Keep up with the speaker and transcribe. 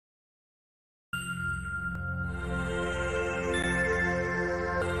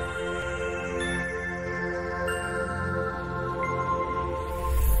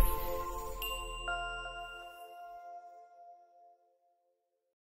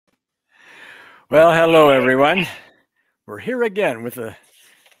Well, hello, everyone. We're here again with a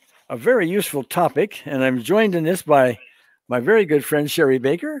very useful topic, and I'm joined in this by my very good friend, Sheri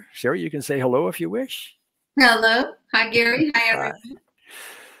Baker. Sheri, you can say hello if you wish. Hello. Hi, Gary. Hi, Uh, everyone.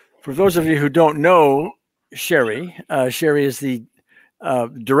 for those of you who don't know Sheri, Sheri is the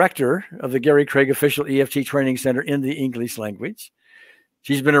director of the Gary Craig Official EFT Training Center in the English language.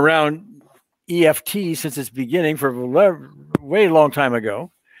 She's been around EFT since its beginning for a way long time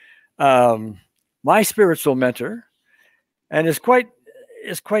ago. My spiritual mentor, and is quite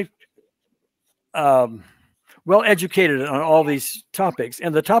well educated on all these topics.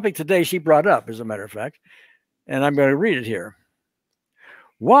 And the topic today she brought up, as a matter of fact, and I'm going to read it here.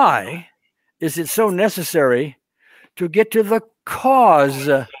 Why is it so necessary to get to the cause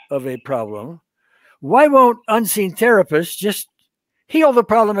of a problem? Why won't unseen therapists just heal the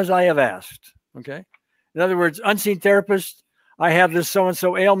problem as I have asked? Okay. In other words, unseen therapist, I have this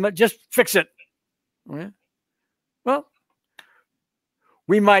so-and-so ailment, just fix it. Okay. Well,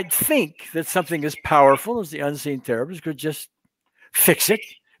 we might think that something as powerful as the unseen therapist could just fix it.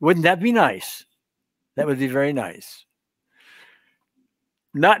 Wouldn't that be nice? That would be very nice.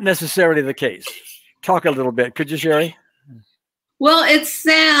 Not necessarily the case. Talk a little bit. Could you, Sheri? Well, it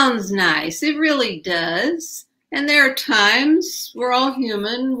sounds nice. It really does. And there are times, we're all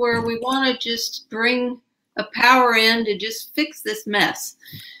human, where we want to just bring a power in to just fix this mess.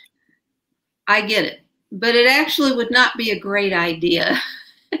 I get it. But it actually would not be a great idea.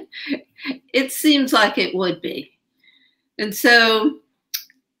 It seems like it would be. And so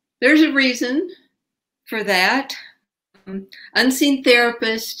there's a reason for that. Unseen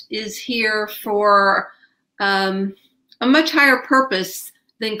Therapist is here for a much higher purpose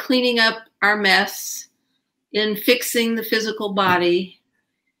than cleaning up our mess and fixing the physical body.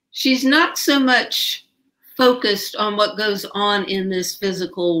 She's not so much focused on what goes on in this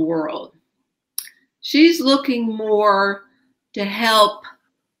physical world. She's looking more to help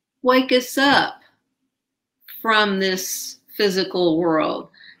wake us up from this physical world.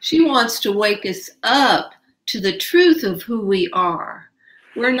 She wants to wake us up to the truth of who we are.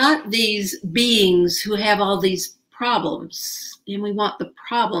 We're not these beings who have all these problems and we want the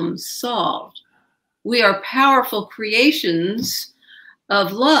problems solved. We are powerful creations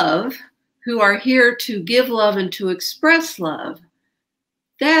of love who are here to give love and to express love.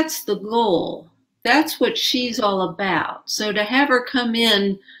 That's the goal. That's what she's all about. So to have her come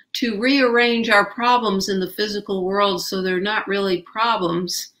in to rearrange our problems in the physical world so they're not really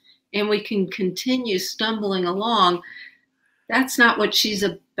problems and we can continue stumbling along, that's not what she's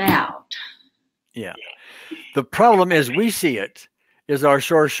about. Yeah. The problem as we see it is our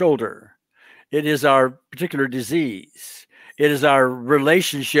sore shoulder. It is our particular disease. It is our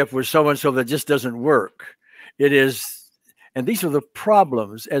relationship with so-and-so that just doesn't work. It is, and these are the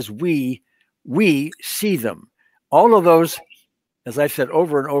problems as we see them. All of those, as I've said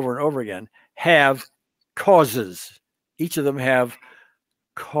over and over and over again, have causes. Each of them have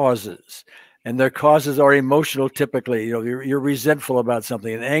causes, and their causes are emotional. Typically, you're resentful about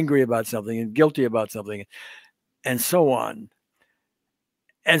something and angry about something and guilty about something and so on.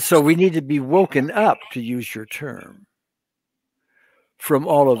 And so we need to be woken up, to use your term, from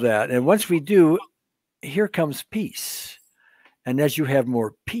all of that. And once we do, here comes peace. And as you have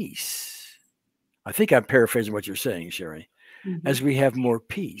more peace, I think I'm paraphrasing what you're saying, Sheri. Mm-hmm. As we have more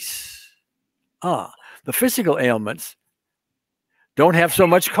peace, the physical ailments don't have so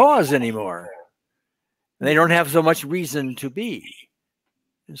much cause anymore. They don't have so much reason to be.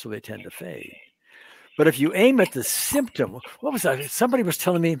 And so they tend to fade. But if you aim at the symptom, what was that? Somebody was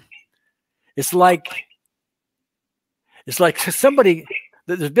telling me it's like somebody,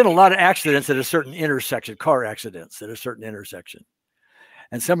 there's been a lot of accidents at a certain intersection, car accidents at a certain intersection.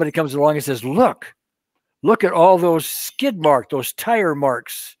 And somebody comes along and says, look at all those skid marks, those tire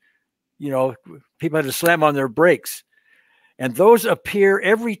marks. People had to slam on their brakes. And those appear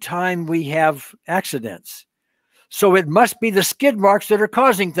every time we have accidents. So it must be the skid marks that are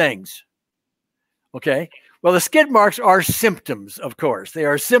causing things. Okay. Well, the skid marks are symptoms, of course. They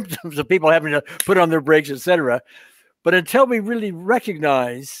are symptoms of people having to put on their brakes, etc. But until we really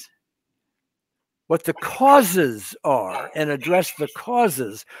recognize what the causes are and address the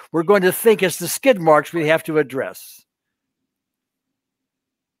causes, we're going to think it's the skid marks we have to address.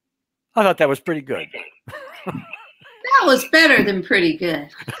 I thought that was pretty good. That was better than pretty good.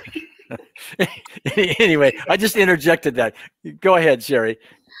 Anyway, I just interjected that. Go ahead, Sheri.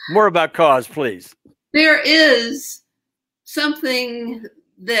 More about cause, please. There is something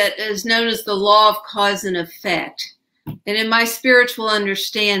that is known as the law of cause and effect. And in my spiritual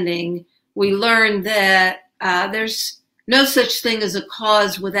understanding, we learned that there's no such thing as a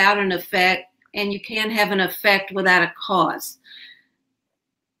cause without an effect, and you can't have an effect without a cause.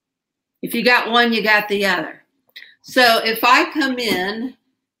 If you got one, you got the other. So if I come in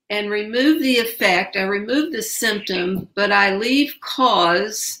and remove the effect, I remove the symptom, but I leave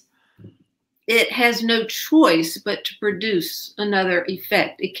cause, it has no choice but to produce another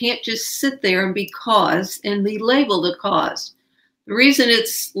effect. It can't just sit there and be cause and be labeled a cause. The reason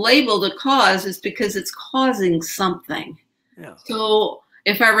it's labeled a cause is because it's causing something. Yeah. So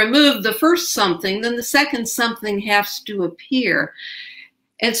if I remove the first something, then the second something has to appear.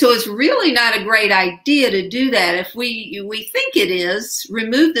 And so it's really not a great idea to do that. If we think it is,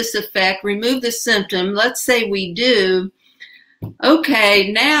 remove this effect, remove the symptom. Let's say we do.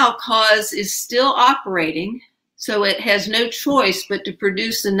 Okay, now cause is still operating, so it has no choice but to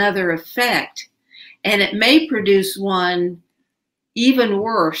produce another effect. And it may produce one even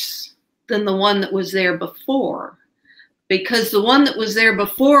worse than the one that was there before, because the one that was there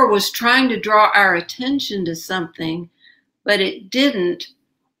before was trying to draw our attention to something, but it didn't.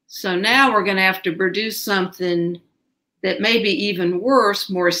 So now we're going to have to produce something that may be even worse,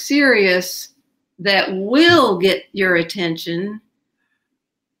 more serious, that will get your attention.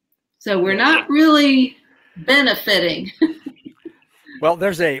 So we're not really benefiting. Well,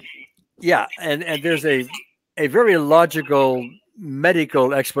 there's and there's a very logical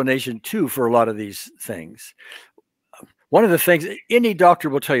medical explanation too for a lot of these things. One of the things any doctor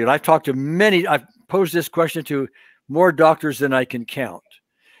will tell you, and I've posed this question to more doctors than I can count.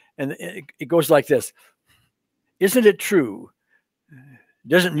 And it goes like this. Isn't it true?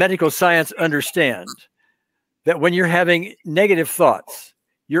 Doesn't medical science understand that when you're having negative thoughts,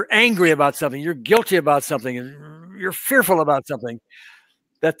 you're angry about something, you're guilty about something, you're fearful about something,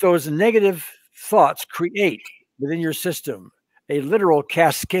 that those negative thoughts create within your system a literal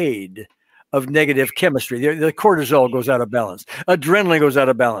cascade of negative chemistry. The cortisol goes out of balance. Adrenaline goes out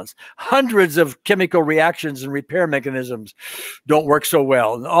of balance. Hundreds of chemical reactions and repair mechanisms don't work so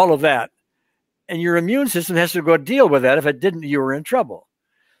well, and all of that. And your immune system has to go deal with that. If it didn't, you were in trouble.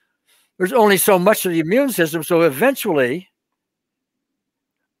 There's only so much of the immune system, so eventually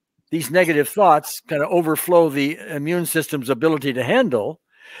these negative thoughts kind of overflow the immune system's ability to handle.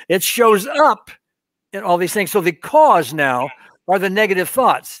 It shows up in all these things. So the cause now are the negative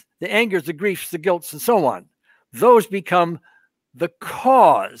thoughts, the angers, the griefs, the guilts, and so on. Those become the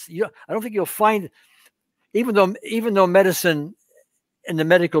cause. I don't think you'll find, even though medicine and the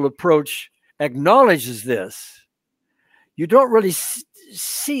medical approach acknowledges this, you don't really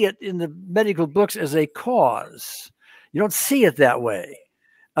see it in the medical books as a cause. You don't see it that way.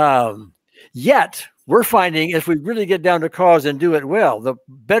 Yet we're finding if we really get down to cause and do it well, the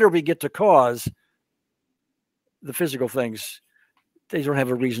better we get to cause, the physical things, they don't have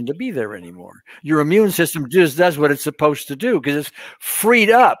a reason to be there anymore. Your immune system just does what it's supposed to do because it's freed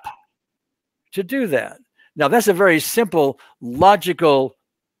up to do that. Now, that's a very simple, logical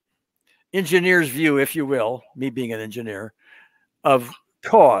engineer's view, if you will, me being an engineer, of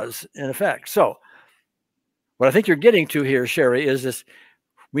cause and effect. So what I think you're getting to here, Sheri, is this: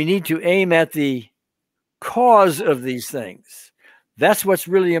 we need to aim at the cause of these things. That's what's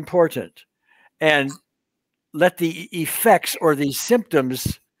really important. And let the effects or the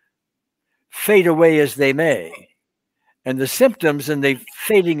symptoms fade away as they may. And the symptoms and the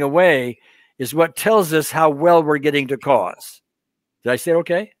fading away is what tells us how well we're getting to cause. Did I say it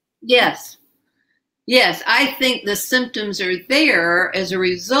okay? Yes. Yes, I think the symptoms are there as a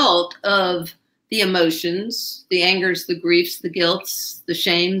result of the emotions, the angers, the griefs, the guilts, the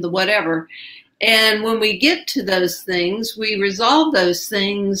shame, the whatever. And when we get to those things, we resolve those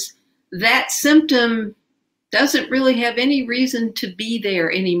things, that symptom doesn't really have any reason to be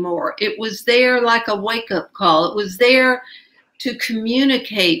there anymore. It was there like a wake-up call. It was there to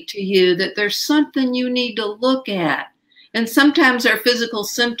communicate to you that there's something you need to look at. And sometimes our physical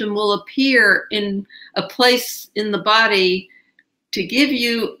symptom will appear in a place in the body to give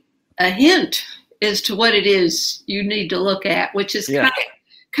you a hint as to what it is you need to look at, which is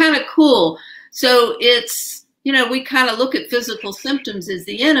kind of cool. So it's, we kind of look at physical symptoms as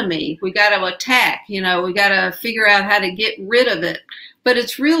the enemy. We got to attack, we got to figure out how to get rid of it. But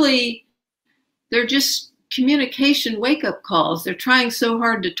it's really, they're just communication wake-up calls. They're trying so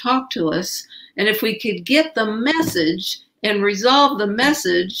hard to talk to us. And if we could get the message and resolve the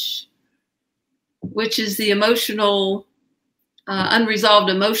message, which is the emotional, unresolved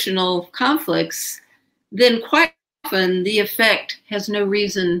emotional conflicts, then quite often the effect has no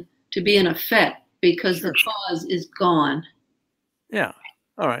reason to be an effect because the cause is gone. Yeah.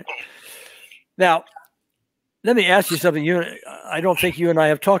 All right. Now, let me ask you something I don't think you and I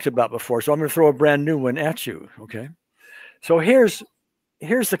have talked about before, so I'm going to throw a brand new one at you, okay? So here's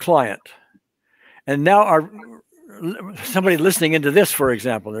the client. And now somebody listening into this, for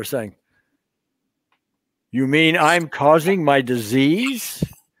example, they're saying, you mean I'm causing my disease?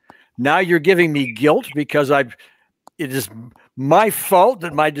 Now you're giving me guilt because it is my fault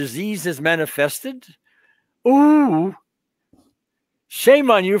that my disease is manifested? Ooh, shame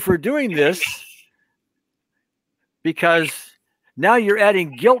on you for doing this, because now you're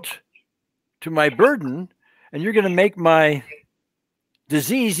adding guilt to my burden and you're going to make my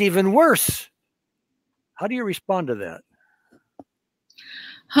disease even worse. How do you respond to that?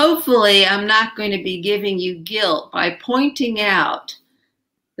 Hopefully, I'm not going to be giving you guilt by pointing out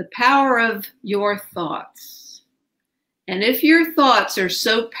the power of your thoughts. And if your thoughts are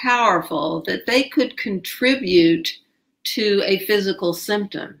so powerful that they could contribute to a physical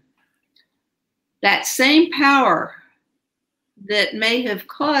symptom, that same power that may have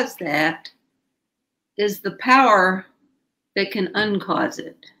caused that is the power that can uncause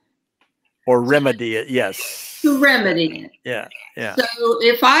it. Or remedy it, yes. To remedy it. Yeah, yeah. So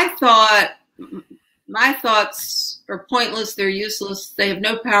if I thought my thoughts are pointless, they're useless, they have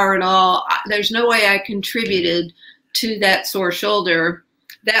no power at all, there's no way I contributed to that sore shoulder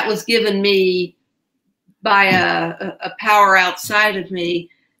that was given me by a power outside of me,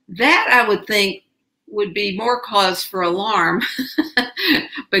 that I would think would be more cause for alarm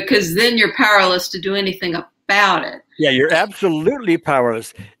because then you're powerless to do anything about it. Yeah, you're absolutely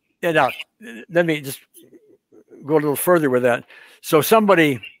powerless. And now, let me just go a little further with that. So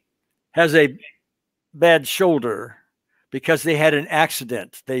somebody has a bad shoulder because they had an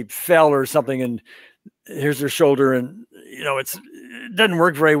accident. They fell or something, and here's their shoulder, and it doesn't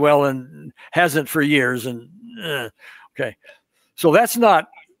work very well and hasn't for years. And okay, so that's not,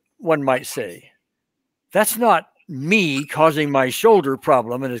 one might say, that's not me causing my shoulder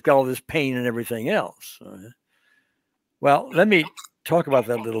problem and it's got all this pain and everything else. Well, let me talk about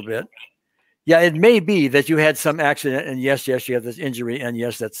that a little bit. Yeah, it may be that you had some accident, and yes, you have this injury, and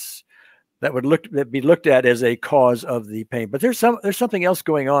yes, that would be looked at as a cause of the pain. But there's something else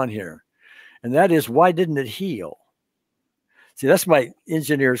going on here, and that is, why didn't it heal? See, that's my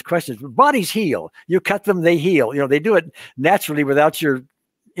engineer's question. Bodies heal. You cut them, they heal. They do it naturally without your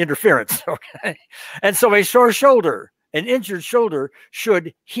interference. Okay, and so a sore shoulder, an injured shoulder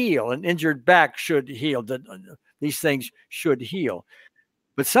should heal. An injured back should heal. These things should heal.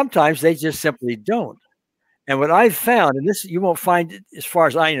 But sometimes they just simply don't. And what I've found, and this you won't find it, as far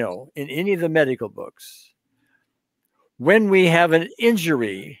as I know, in any of the medical books, when we have an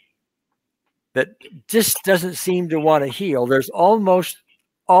injury that just doesn't seem to want to heal, there's almost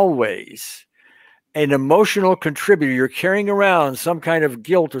always an emotional contributor. You're carrying around some kind of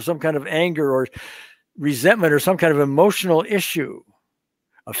guilt or some kind of anger or resentment or some kind of emotional issue,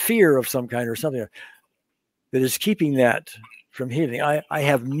 a fear of some kind or something that is keeping that from healing. I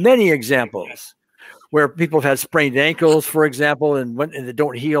have many examples where people have had sprained ankles, for example, and they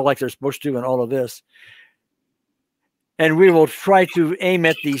don't heal like they're supposed to, and all of this. And we will try to aim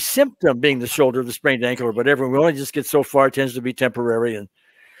at the symptom, being the shoulder, the sprained ankle, or whatever. We only just get so far. It tends to be temporary. And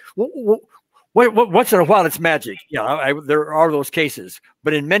once in a while, it's magic. There are those cases.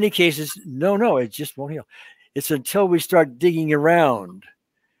 But in many cases, no, it just won't heal. It's until we start digging around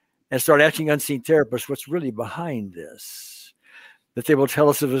and start asking unseen therapists what's really behind this, that they will tell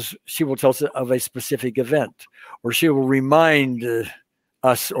us she will tell us of a specific event, or she will remind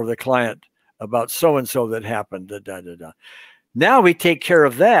us or the client about so-and-so that happened. Now we take care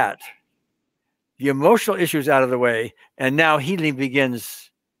of that. The emotional issues out of the way, and now healing begins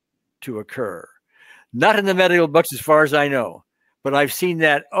to occur. Not in the medical books, as far as I know, but I've seen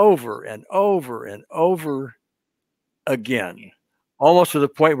that over and over and over again, almost to the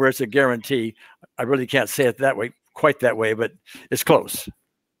point where it's a guarantee. I really can't say it that way, quite that way, but it's close.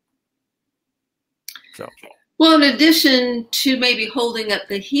 So. Well, in addition to maybe holding up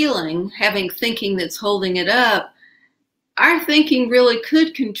the healing, having thinking that's holding it up, our thinking really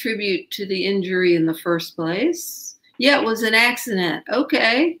could contribute to the injury in the first place. Yeah, it was an accident.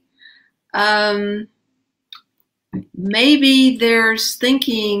 Okay. Maybe there's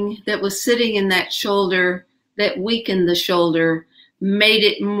thinking that was sitting in that shoulder that weakened the shoulder, made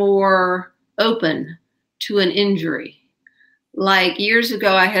it more open to an injury. Like years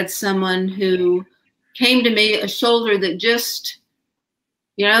ago, I had someone who came to me, a shoulder that just,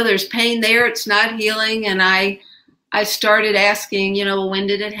 there's pain there, it's not healing. And I started asking, when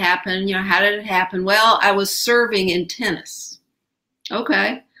did it happen? How did it happen? Well, I was serving in tennis.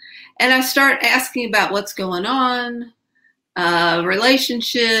 Okay. And I start asking about what's going on,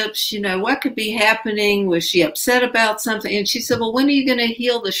 relationships, what could be happening? Was she upset about something? And she said, well, when are you going to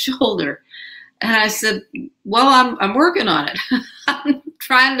heal the shoulder? And I said, well, I'm working on it. I'm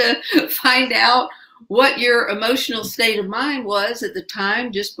trying to find out what your emotional state of mind was at the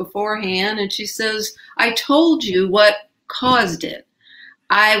time, just beforehand. And she says, I told you what caused it.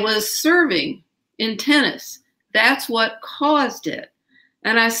 I was serving in tennis. That's what caused it.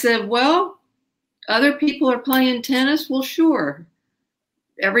 And I said, well, other people are playing tennis. Well, sure.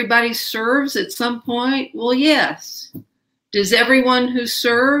 Everybody serves at some point. Well, yes. Does everyone who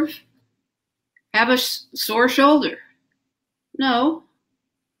serve have a sore shoulder? No.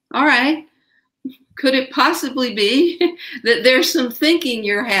 All right. Could it possibly be that there's some thinking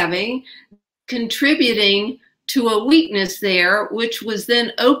you're having contributing to a weakness there, which was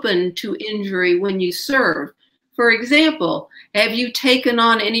then open to injury when you serve? For example, have you taken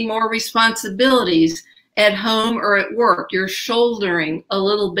on any more responsibilities at home or at work? You're shouldering a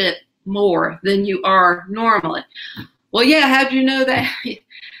little bit more than you are normally. Well, yeah, how'd you know that?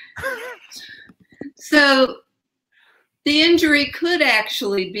 So the injury could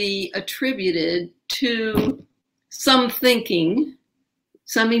actually be attributed to some thinking,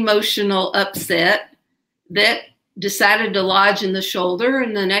 some emotional upset that decided to lodge in the shoulder,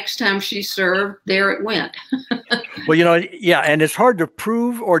 and the next time she served, there it went. Well, yeah, and it's hard to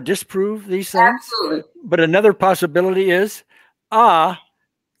prove or disprove these things. Absolutely. But another possibility is,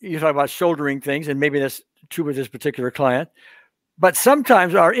 you talk about shouldering things, and maybe that's true with this particular client, but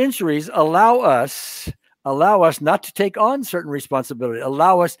sometimes our injuries allow us not to take on certain responsibility,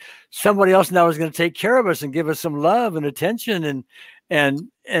 allow us, somebody else now is going to take care of us and give us some love and attention, and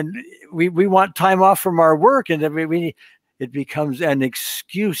we want time off from our work, and it becomes an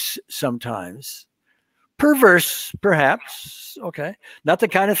excuse sometimes. Perverse, perhaps. Okay. Not the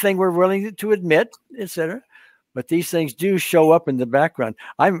kind of thing we're willing to admit, etc. But these things do show up in the background.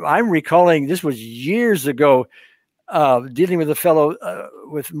 I'm recalling, this was years ago, dealing with a fellow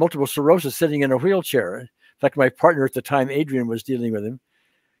with multiple sclerosis sitting in a wheelchair. In fact, my partner at the time, Adrian, was dealing with him,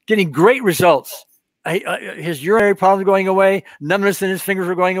 getting great results. His urinary problems going away, numbness in his fingers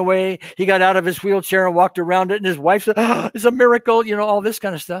were going away. He got out of his wheelchair and walked around it, and his wife said, oh, it's a miracle, all this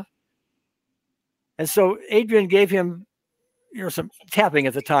kind of stuff. And so Adrian gave him, some tapping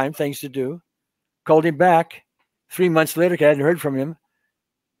at the time, things to do, called him back 3 months later, I hadn't heard from him.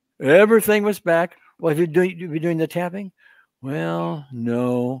 Everything was back. Well, have you been doing the tapping? Well,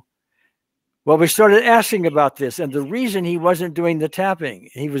 no. Well, we started asking about this, and the reason he wasn't doing the tapping,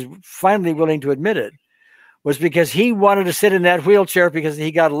 he was finally willing to admit it, was because he wanted to sit in that wheelchair because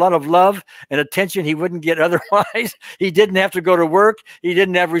he got a lot of love and attention he wouldn't get otherwise. He didn't have to go to work. He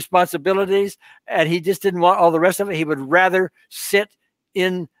didn't have responsibilities, and he just didn't want all the rest of it. He would rather sit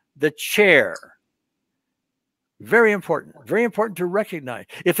in the chair. Very important to recognize.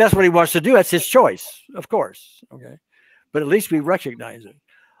 If that's what he wants to do, that's his choice, of course. Okay. But at least we recognize it.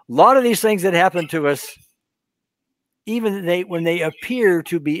 A lot of these things that happen to us, even when they appear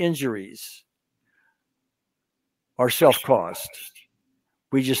to be injuries, are self-caused.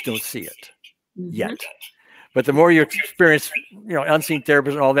 We just don't see it yet. But the more you experience, unseen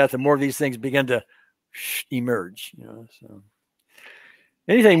therapists and all that, the more these things begin to emerge. So,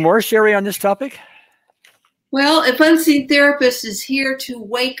 anything more, Sheri, on this topic? Well, if Unseen Therapist is here to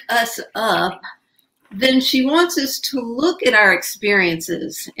wake us up, then she wants us to look at our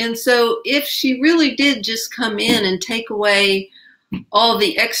experiences. And so if she really did just come in and take away all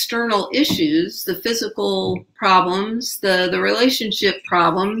the external issues, the physical problems, the relationship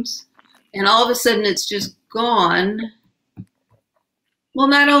problems, and all of a sudden it's just gone, well,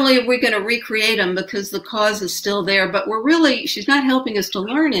 not only are we going to recreate them because the cause is still there, but she's not helping us to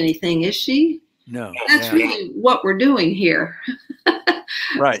learn anything, is she? No. That's really what we're doing here.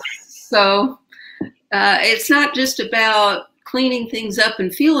 Right. So it's not just about cleaning things up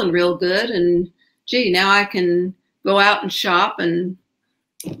and feeling real good and, gee, now I can go out and shop and,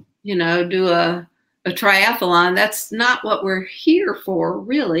 do a triathlon. That's not what we're here for,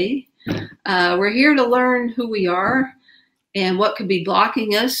 really. We're here to learn who we are and what could be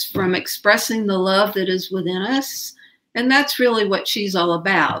blocking us from expressing the love that is within us. And that's really what she's all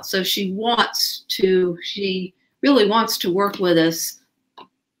about. So she really wants to work with us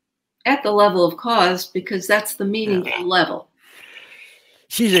at the level of cause, because that's the meaningful level.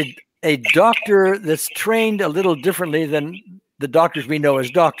 She's a doctor that's trained a little differently than the doctors we know as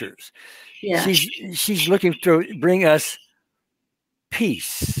doctors. Yeah. She's looking to bring us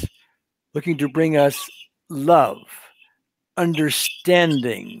peace, looking to bring us love,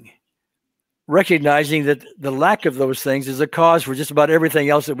 understanding, recognizing that the lack of those things is a cause for just about everything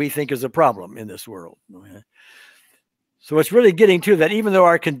else that we think is a problem in this world. Okay? So it's really getting to that, even though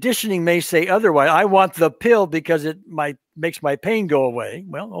our conditioning may say otherwise. I want the pill because it makes my pain go away.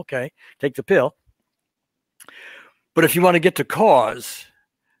 Well, okay, take the pill. But if you want to get to cause,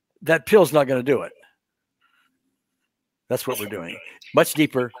 that pill's not going to do it. That's what we're doing. Much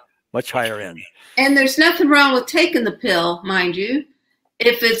deeper, much higher end. And there's nothing wrong with taking the pill, mind you,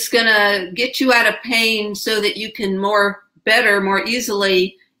 if it's going to get you out of pain so that you can more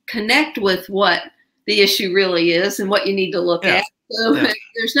easily connect with what the issue really is and what you need to look at. So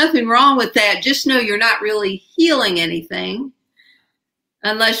there's nothing wrong with that. Just know you're not really healing anything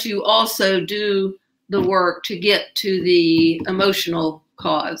unless you also do the work to get to the emotional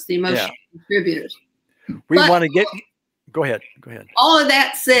cause, the emotional contributors. We want to get, go ahead. All of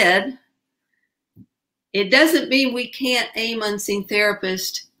that said, it doesn't mean we can't aim Unseen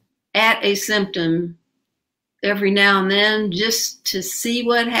Therapist at a symptom every now and then just to see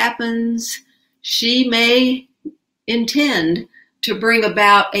what happens. She may intend to bring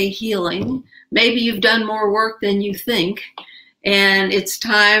about a healing. Maybe you've done more work than you think, and it's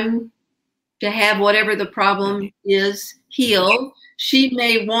time to have whatever the problem is healed. She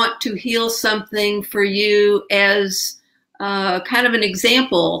may want to heal something for you as kind of an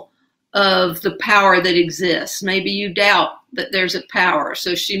example of the power that exists. Maybe you doubt that there's a power.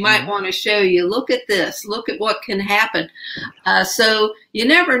 So she might want to show you, look at this, look at what can happen. So you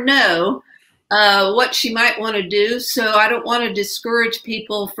never know what she might want to do. So I don't want to discourage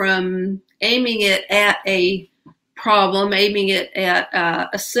people from aiming it at a problem, aiming it at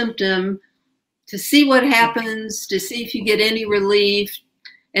a symptom, to see what happens, to see if you get any relief.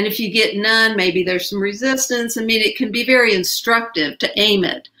 And if you get none, maybe there's some resistance. I mean, it can be very instructive to aim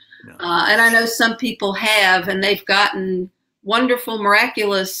it. And I know some people have, and they've gotten wonderful,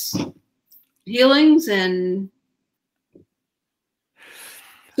 miraculous healings. And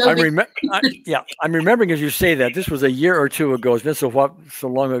so I'm remembering as you say that. This was a year or two ago. It's been so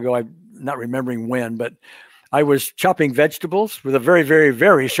long ago, I'm not remembering when, but I was chopping vegetables with a very, very,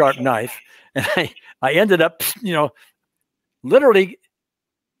 very sharp knife. And I ended up, literally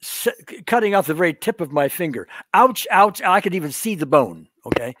cutting off the very tip of my finger. Ouch, ouch. I could even see the bone.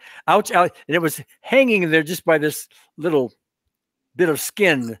 Okay. Ouch, ouch. And it was hanging there just by this little bit of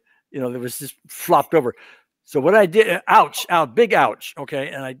skin, that was just flopped over. So what I did, ouch, big ouch. Okay.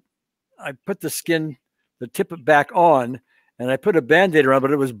 And I put the tip back on, and I put a Band-Aid around,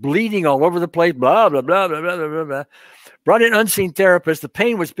 but it was bleeding all over the place, blah, blah, blah, blah, blah, blah, blah. Brought in Unseen Therapist. The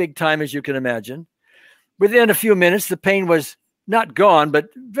pain was big time, as you can imagine. Within a few minutes, the pain was not gone, but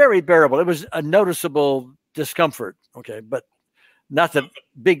very bearable. It was a noticeable discomfort, okay, but not the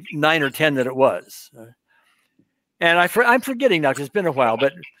big 9 or 10 that it was. And I'm forgetting now because it's been a while,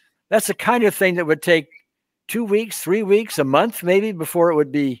 but that's the kind of thing that would take 2 weeks, 3 weeks, a month maybe before it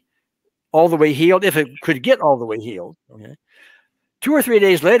would be all the way healed, if it could get all the way healed, okay. 2 or 3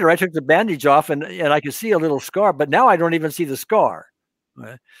 days later, I took the bandage off and I could see a little scar, but now I don't even see the scar.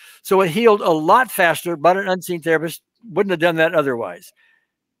 Right? So it healed a lot faster, but an Unseen Therapist wouldn't have done that otherwise.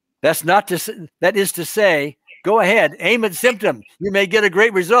 That is to say, go ahead, aim at symptom. You may get a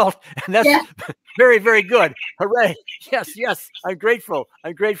great result. And that's very, very good. Hooray. Yes. I'm grateful.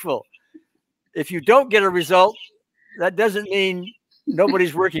 If you don't get a result, that doesn't mean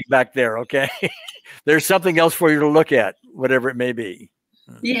nobody's working back there, okay? There's something else for you to look at, whatever it may be.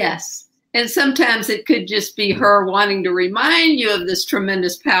 Yes. And sometimes it could just be her wanting to remind you of this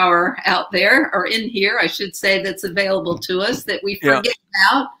tremendous power out there, or in here, I should say, that's available to us that we forget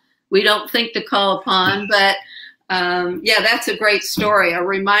about, we don't think to call upon. But that's a great story, a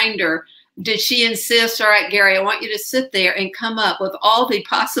reminder. Did she insist, all right, Gary, I want you to sit there and come up with all the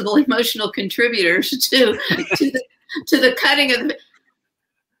possible emotional contributors to the cutting of the...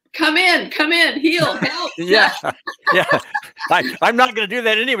 Come in, heal, help. Yeah. I'm not going to do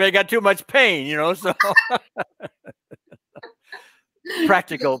that anyway. I got too much pain, so.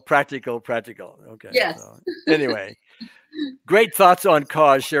 Practical. Okay. Yes. So, anyway, great thoughts on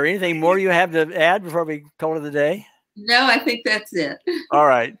cause, Sheri. Anything more you have to add before we call it a day? No, I think that's it. All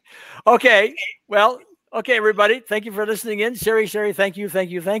right. Okay. Well, okay, everybody. Thank you for listening in. Sheri, thank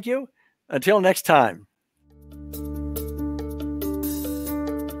you. Until next time.